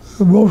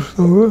did most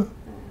of it.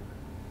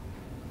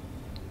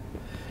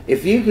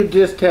 If you could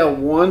just tell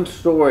one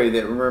story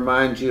that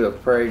reminds you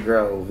of Prairie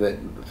Grove, that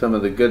some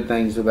of the good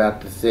things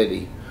about the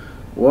city,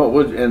 what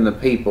would, and the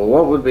people,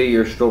 what would be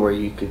your story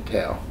you could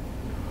tell?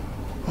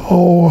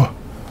 Oh,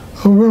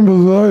 I remember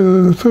the day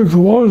that they took the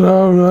water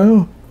tower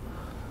down.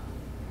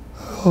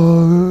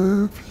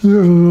 A few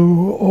years ago,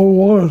 the old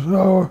water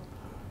tower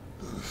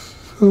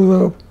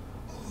stood up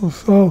on the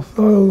south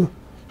side of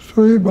the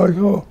street back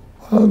up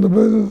behind the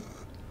business.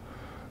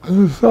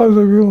 And decided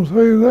they were going to take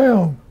it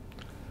down.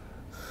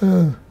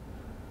 And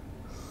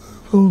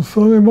it was on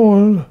Sunday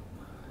morning,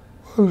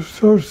 it was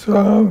church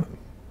time.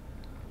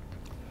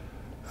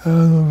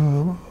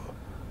 and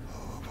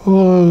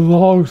pull out a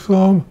log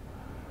some,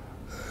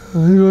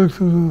 and he looked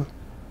at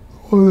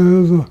what it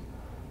is,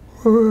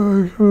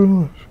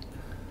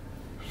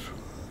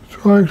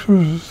 tractors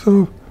and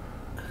stuff,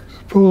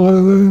 pull that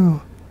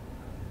in.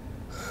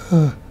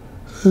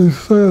 He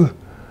said,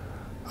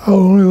 I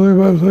don't really think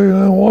about taking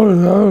that water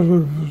towers, but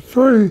if the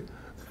tree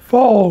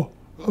fall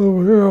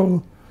over here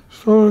on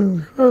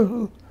Sterling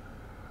Crescent,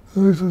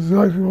 and that's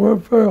exactly where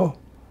it fell.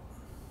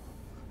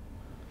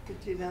 Did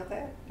you know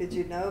that? Did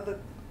you know that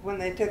when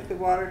they took the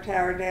water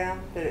tower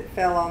down, that it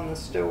fell on the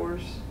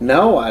stores?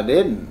 No, I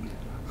didn't.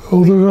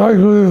 Well, there's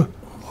actually a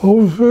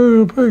whole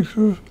series of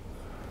pictures.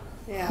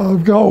 Yeah.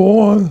 I've got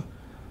one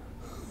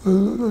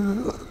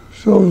that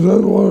shows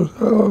that water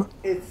tower.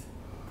 It's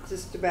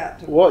just about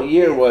to. What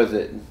year was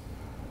it?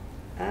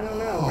 I don't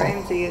know.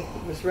 Ramsey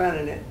was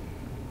running it.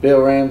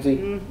 Bill Ramsey?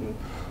 Hmm.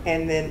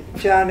 And then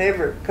John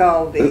Everett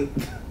called the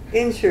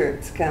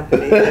insurance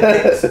company the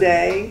next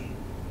day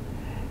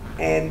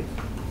and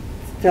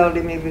told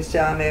him he was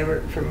John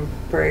Everett from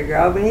Prairie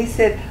Grove. And he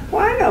said,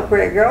 well, I know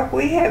Prairie Grove.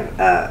 We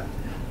have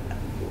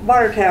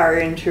water tower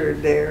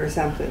insured there or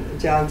something. And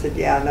John said,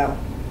 yeah, I know.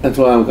 That's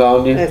why I'm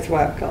calling you? That's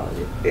why I'm calling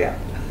you. Yeah.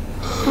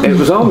 It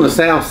was on the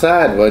south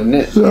side, wasn't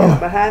it? Yeah,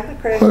 behind the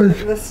Crescent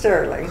and the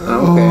Sterling.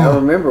 Okay, I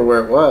remember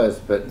where it was,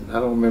 but I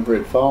don't remember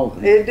it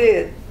falling. It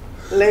did.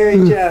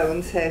 Larry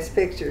Jones has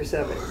pictures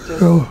of it. Just,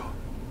 So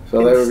they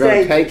were going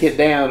to stages. take it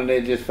down and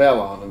it just fell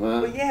on them,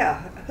 huh? well,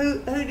 yeah. Who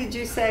did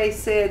you say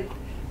said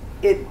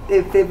it?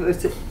 If it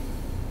was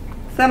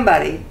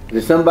somebody,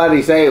 Did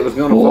somebody say it was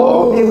going to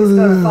fall? it was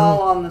going to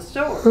fall on the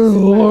stores.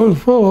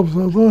 Lawrence Phillips,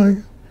 I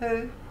think.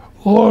 Who?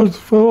 Lawrence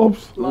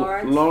Phillips.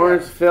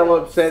 Lawrence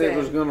Phillips said it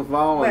was going to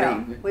fall. Well,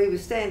 And we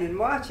was standing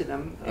watching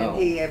them, and Oh.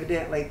 he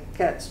evidently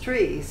cuts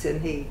trees,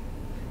 and he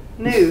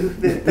knew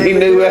that He they were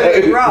knew doing that.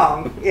 it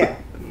wrong. Yeah.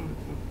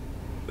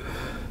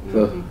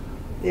 So,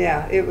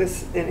 Yeah, it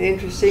was an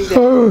interesting day.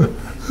 So,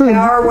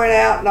 Power went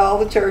out in all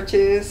the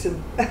churches,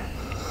 and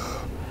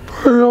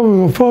Prairie Grove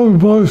was a fun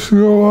place to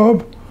grow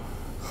up.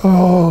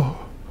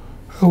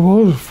 A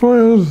lot of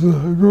friends that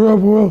I grew up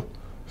with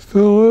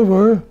still live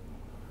there.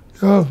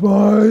 Guys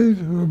my age,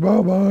 or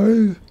about my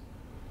age.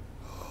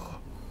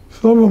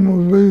 Some of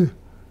them would be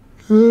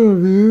good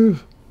interviews.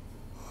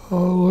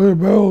 Larry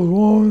Bell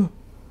was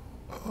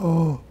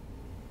one.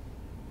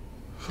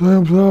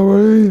 Sam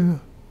Tyree.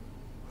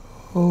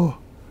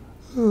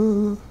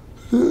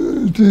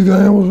 T.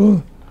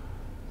 Hamilton.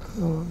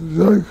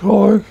 Jake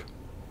Clark.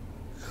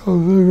 I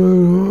think we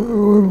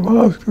went to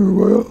high school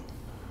with.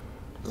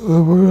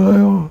 We're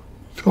now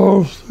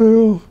Charles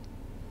Steele.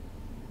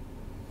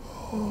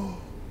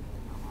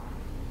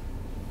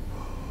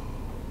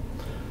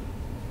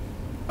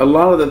 a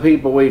lot of the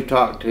people we've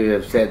talked to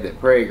have said that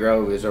Prairie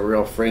Grove is a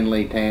real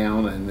friendly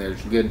town and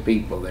there's good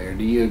people there.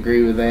 Do you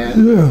agree with that?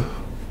 Yeah,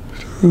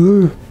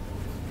 sure do.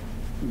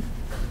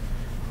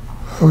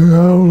 I mean, I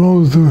don't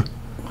know if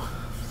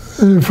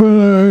they're any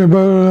friendly any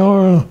better than they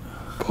are in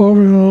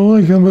Palmer or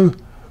Lincoln, but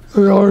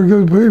they are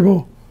good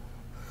people.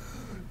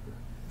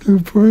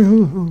 Good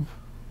friends.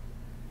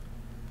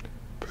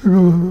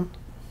 People that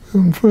I've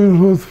been friends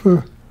with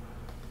for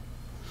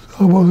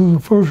almost in the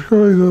first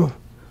grade of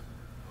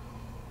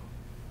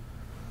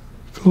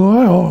to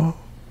now.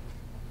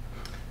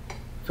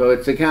 So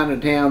it's the kind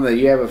of town that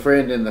you have a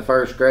friend in the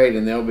first grade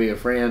and they'll be a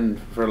friend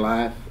for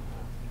life?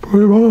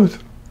 Pretty much.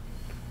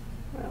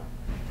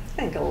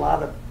 I think a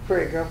lot of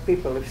Prairie Grove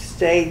people have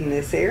stayed in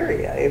this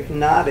area, if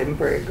not in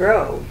Prairie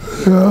Grove.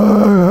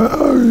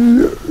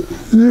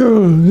 Years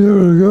and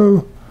years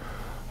ago,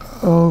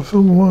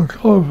 some of my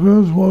college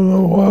friends wanted to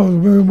know why I was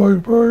moving back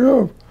to Prairie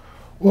Grove.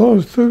 Well,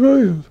 it's two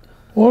reasons.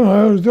 One, I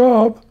had a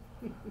job.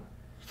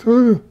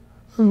 Two,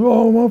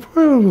 all my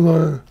friends were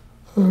there.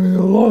 I mean,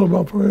 a lot of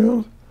my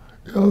friends,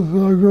 guys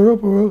that I grew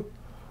up with,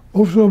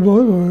 most of them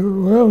live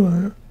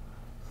around there.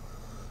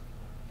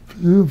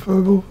 Few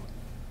people.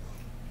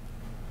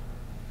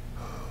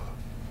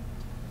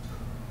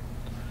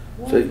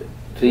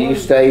 So you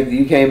stayed,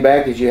 you came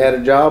back as you had a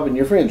job and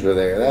your friends were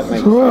there. That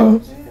makes Well,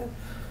 sense. Yeah.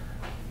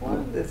 One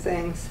of the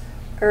things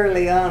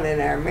early on in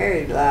our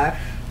married life,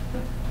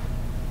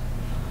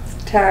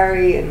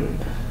 Tyree and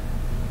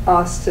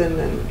Austin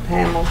and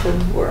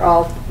Hamilton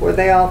were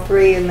they all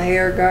three in the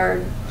Air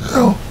Guard?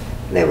 yeah.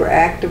 They were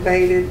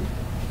activated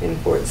in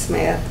Fort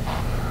Smith.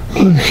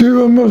 The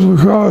Cuban Missile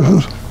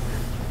Crisis.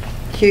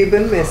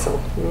 Cuban missile.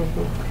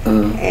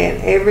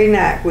 And every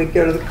night we'd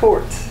go to the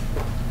courts,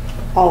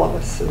 all of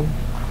us, and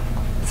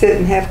sit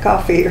and have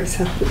coffee or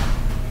something.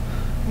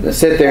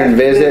 Sit there and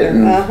visit.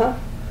 And, Uh-huh.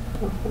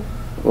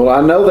 well,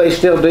 I know they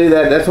still do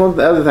that. That's one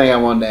the other thing I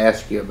wanted to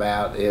ask you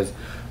about is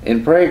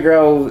in Prairie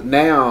Grove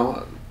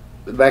now,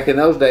 back in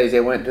those days they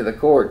went to the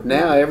court.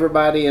 Now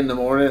everybody in the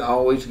morning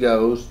always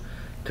goes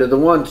to the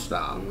one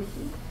stop.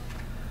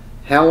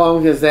 How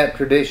long has that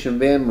tradition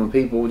been when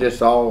people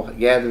just all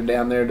gather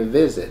down there to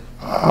visit?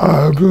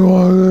 I have no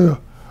idea.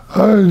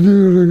 I had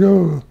years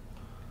ago.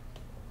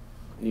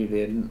 You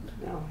didn't.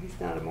 No, he's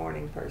not a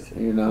morning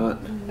person. You're not.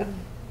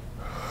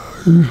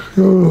 I used to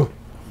go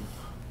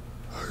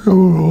to Go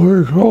to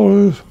Larry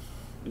Crawley's.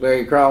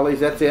 Larry Crawley's,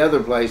 that's the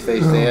other place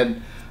they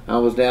said. I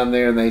was down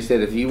there and they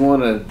said if you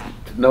want to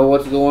know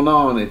what's going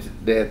on, it's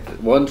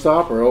at one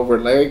stop or over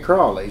at Larry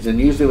Crawley's. And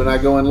usually when I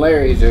go in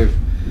Larry's, there's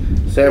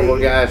several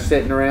guys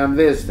sitting around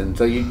visiting.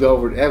 So you go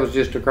over, that was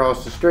just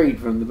across the street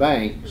from the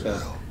bank.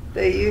 So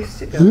They used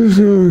to go Used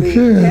to to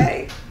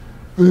Ken.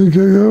 BK,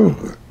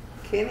 BK.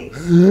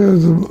 Kenny's.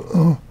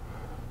 Yeah,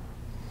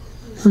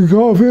 the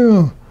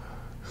coffee,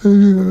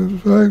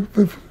 and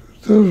like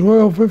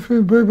 12,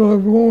 15 people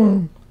have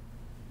gone.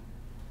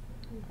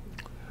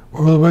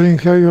 Well, the main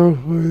chaos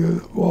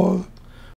was.